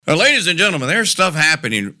Ladies and gentlemen, there's stuff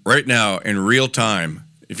happening right now in real time.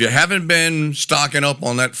 If you haven't been stocking up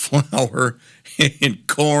on that flour and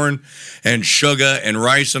corn and sugar and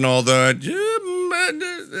rice and all that, you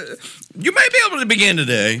may be able to begin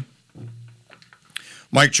today.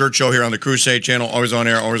 Mike Churchill here on the Crusade Channel, always on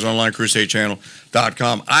air, always online,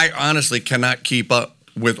 crusadechannel.com. I honestly cannot keep up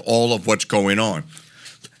with all of what's going on.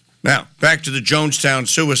 Now, back to the Jonestown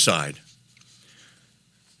suicide.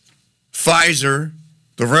 Pfizer,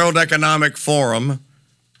 the World Economic Forum,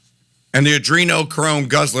 and the adrenochrome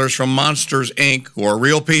guzzlers from Monsters, Inc., who are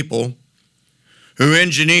real people, who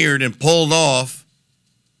engineered and pulled off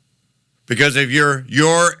because of your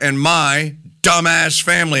and my dumbass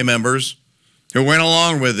family members who went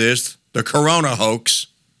along with this, the corona hoax.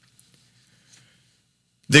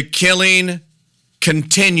 The killing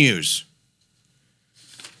continues.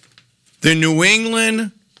 The New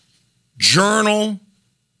England Journal,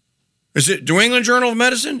 is it New England Journal of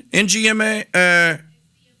Medicine? NGMA?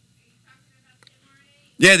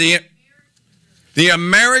 Yeah, the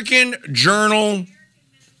American Journal,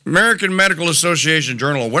 American Medical Association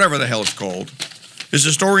Journal, or whatever the hell it's called. Is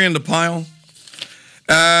the story in the pile?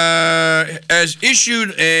 Has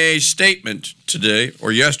issued a statement today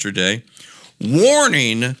or yesterday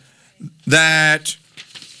warning that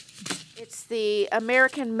it's the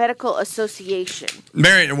American Medical Association.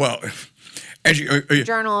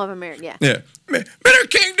 Journal of America, yeah. Yeah. Mr.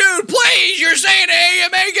 King Dude, please, you're saying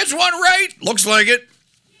AMA gets one right? Looks like it.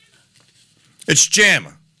 It's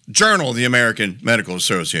JAMA, Journal of the American Medical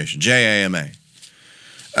Association, JAMA.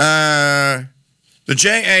 The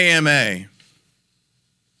JAMA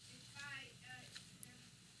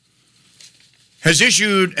has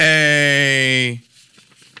issued a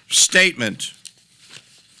statement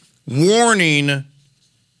warning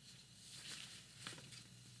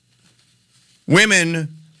women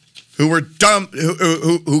who were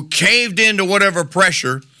who caved into whatever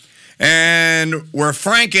pressure and were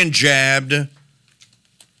franken-jabbed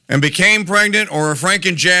and became pregnant or were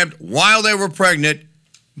franken-jabbed while they were pregnant,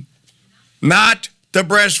 not to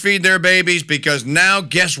breastfeed their babies, because now,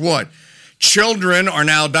 guess what? Children are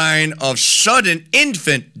now dying of sudden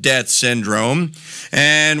infant death syndrome.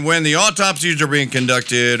 And when the autopsies are being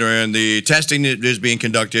conducted and the testing is being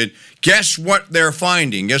conducted, guess what they're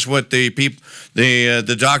finding? Guess what the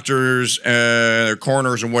doctors,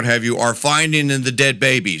 coroners, and what have you are finding in the dead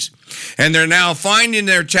babies? And they're now finding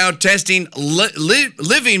they're testing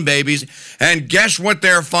living babies. And guess what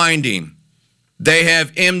they're finding? They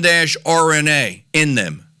have M-RNA in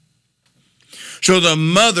them. So the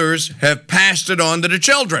mothers have passed it on to the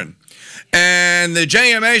children. And the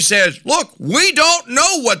JMA says, look, we don't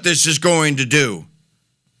know what this is going to do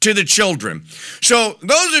to the children. So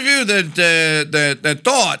those of you that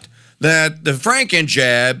thought that the Franken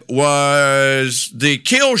jab was the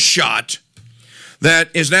kill shot that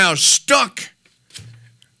is now stuck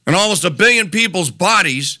in almost 1 billion people's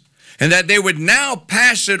bodies, and that they would now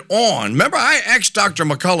pass it on. Remember, I asked Dr.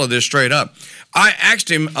 McCullough this straight up. I asked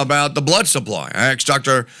him about the blood supply. I asked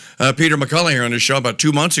Dr. Peter McCullough here on his show about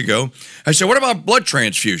 2 months ago. I said, what about blood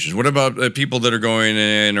transfusions? What about people that are going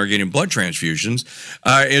and are getting blood transfusions?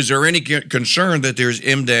 Is there any concern that there's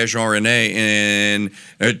M-RNA in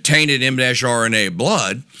tainted M-RNA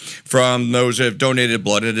blood from those that have donated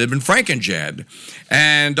blood that have been franken-jabbed?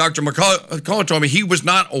 And Dr. McCullough told me he was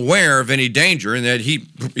not aware of any danger and that he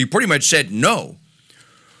pretty much said no.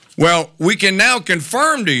 Well, we can now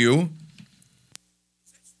confirm to you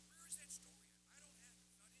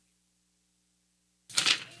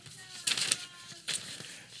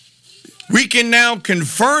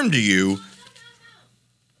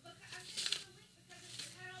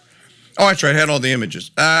Oh, that's right. I had all the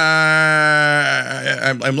images.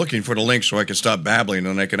 I'm looking for the link so I can stop babbling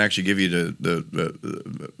and I can actually give you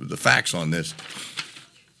the facts on this.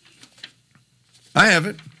 I have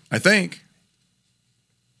it, I think.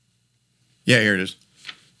 Yeah, here it is.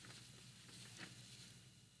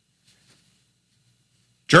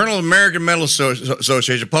 Journal of American Medical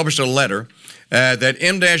Association published a letter that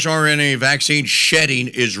M-RNA vaccine shedding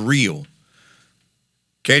is real.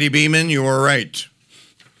 Katie Beeman, you were right.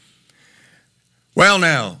 Well,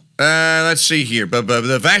 now, let's see here. But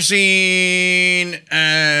the vaccine,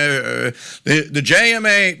 the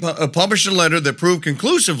JMA published a letter that proved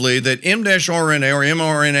conclusively that M-RNA or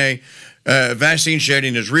mRNA vaccine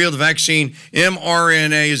shedding is real. The vaccine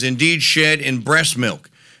mRNA is indeed shed in breast milk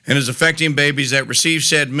and is affecting babies that receive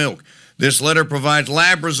said milk. This letter provides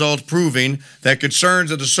lab results proving that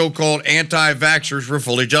concerns of the so-called anti-vaxxers were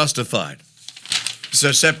fully justified. So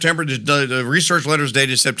the research letter is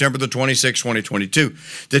dated September the 26th, 2022.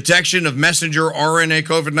 Detection of messenger RNA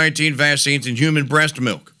COVID-19 vaccines in human breast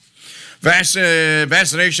milk.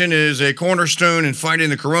 Vaccination is a cornerstone in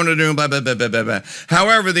fighting the corona doom, blah, blah, blah, blah, blah, blah.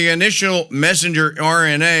 However, the initial messenger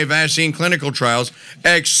RNA vaccine clinical trials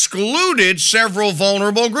excluded several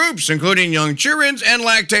vulnerable groups, including young children and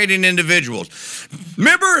lactating individuals.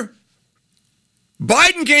 Remember,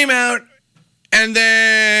 Biden came out, and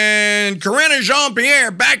then Karine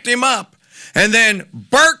Jean-Pierre backed him up, and then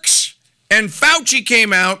Birx and Fauci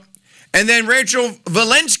came out, and then Rachel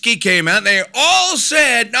Walensky came out, and they all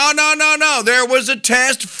said, no, there was a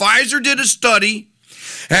test. Pfizer did a study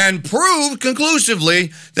and proved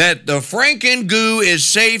conclusively that the Franken goo is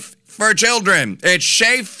safe for children. It's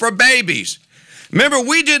safe for babies. Remember,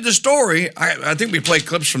 we did the story, I think we played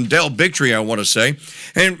clips from Del Bigtree, I want to say,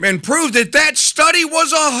 and proved that study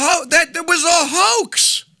was a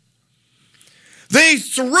hoax. They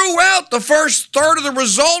threw out the first third of the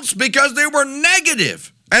results because they were negative.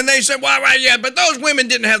 And they said, well, yeah, but those women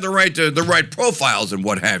didn't have the right profiles and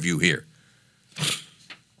what have you here.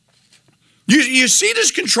 You see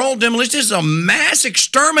this controlled demolition? This is a mass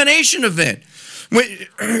extermination event. When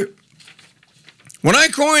I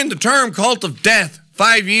coined the term cult of death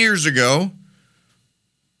 5 years ago,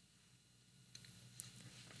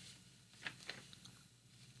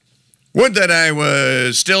 would that I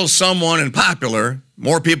was still someone and popular,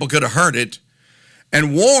 more people could have heard it,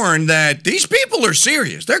 and warned that these people are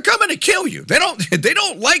serious. They're coming to kill you. They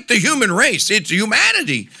don't like the human race. It's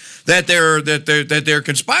humanity that they're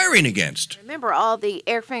conspiring against. Remember, all the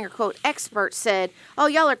air finger quote experts said, "Oh,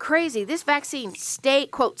 y'all are crazy. This vaccine stays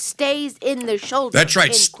in the shoulder." That's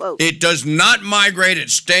right. End quote. It does not migrate.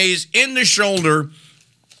 It stays in the shoulder,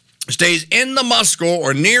 stays in the muscle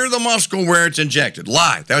or near the muscle where it's injected.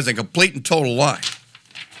 Lie. That was a complete and total lie.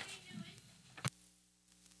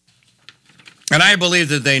 And I believe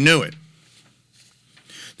that they knew it.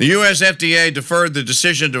 The U.S. FDA deferred the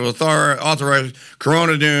decision to authorize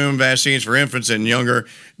Corona vaccines for infants and younger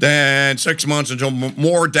than 6 months until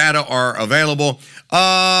more data are available.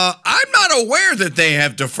 I'm not aware that they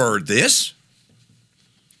have deferred this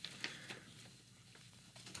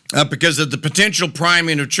because of the potential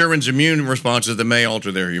priming of children's immune responses that may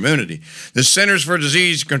alter their immunity. The Centers for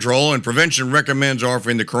Disease Control and Prevention recommends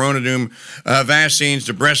offering the Corona vaccines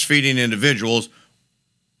to breastfeeding individuals.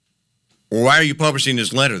 Why are you publishing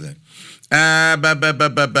this letter then?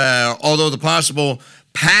 Although the possible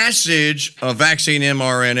passage of vaccine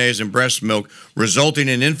mRNAs in breast milk resulting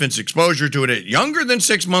in infants' exposure to it at younger than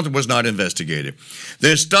 6 months was not investigated.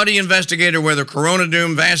 The study investigated whether Corona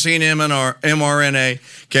vaccine mRNA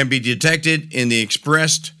can be detected in the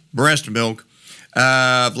expressed breast milk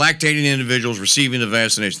of lactating individuals receiving the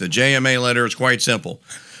vaccination. The JMA letter is quite simple.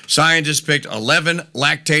 Scientists picked 11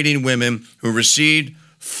 lactating women who received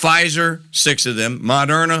Pfizer, 6 of them,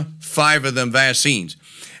 Moderna, 5 of them vaccines.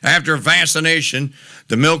 After vaccination,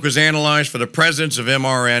 the milk was analyzed for the presence of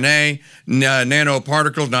mRNA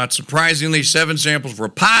nanoparticles. Not surprisingly, 7 samples were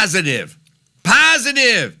positive.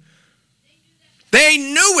 Positive! They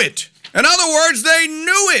knew it. In other words, they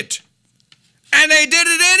knew it. And they did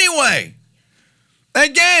it anyway.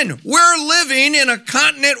 Again, we're living in a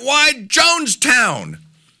continent-wide Jonestown.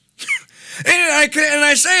 And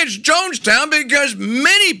I say it's Jonestown because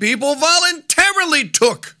many people voluntarily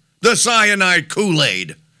took the cyanide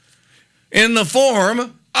Kool-Aid in the form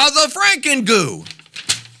of the Franken goo.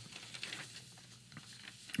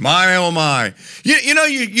 My, oh my.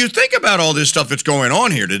 You think about all this stuff that's going on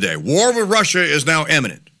here today. War with Russia is now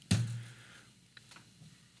imminent.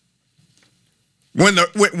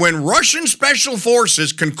 When Russian special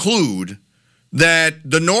forces conclude that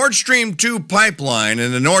the Nord Stream 2 pipeline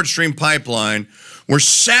and the Nord Stream pipeline were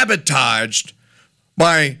sabotaged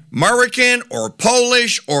by American or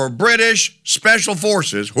Polish or British special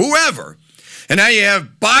forces, whoever, and now you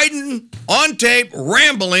have Biden on tape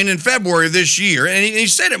rambling in February of this year, and he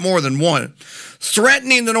said it more than once,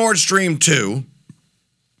 threatening the Nord Stream 2.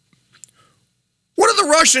 What are the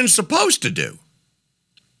Russians supposed to do?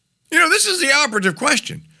 This is the operative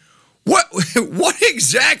question. What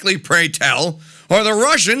exactly, pray tell, are the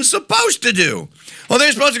Russians supposed to do? Well,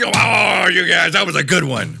 they're supposed to go, oh, you guys, that was a good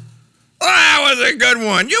one. That was a good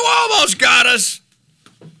one. You almost got us.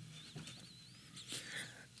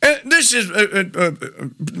 This is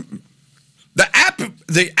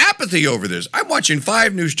the apathy over this. I'm watching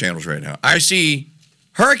 5 news channels right now. I see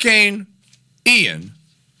Hurricane Ian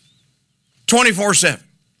 24/7.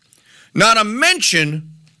 Not a mention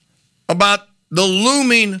about the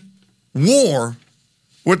looming war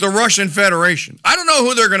with the Russian Federation. I don't know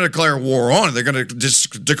who they're going to declare war on. They're going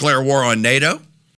to declare war on NATO.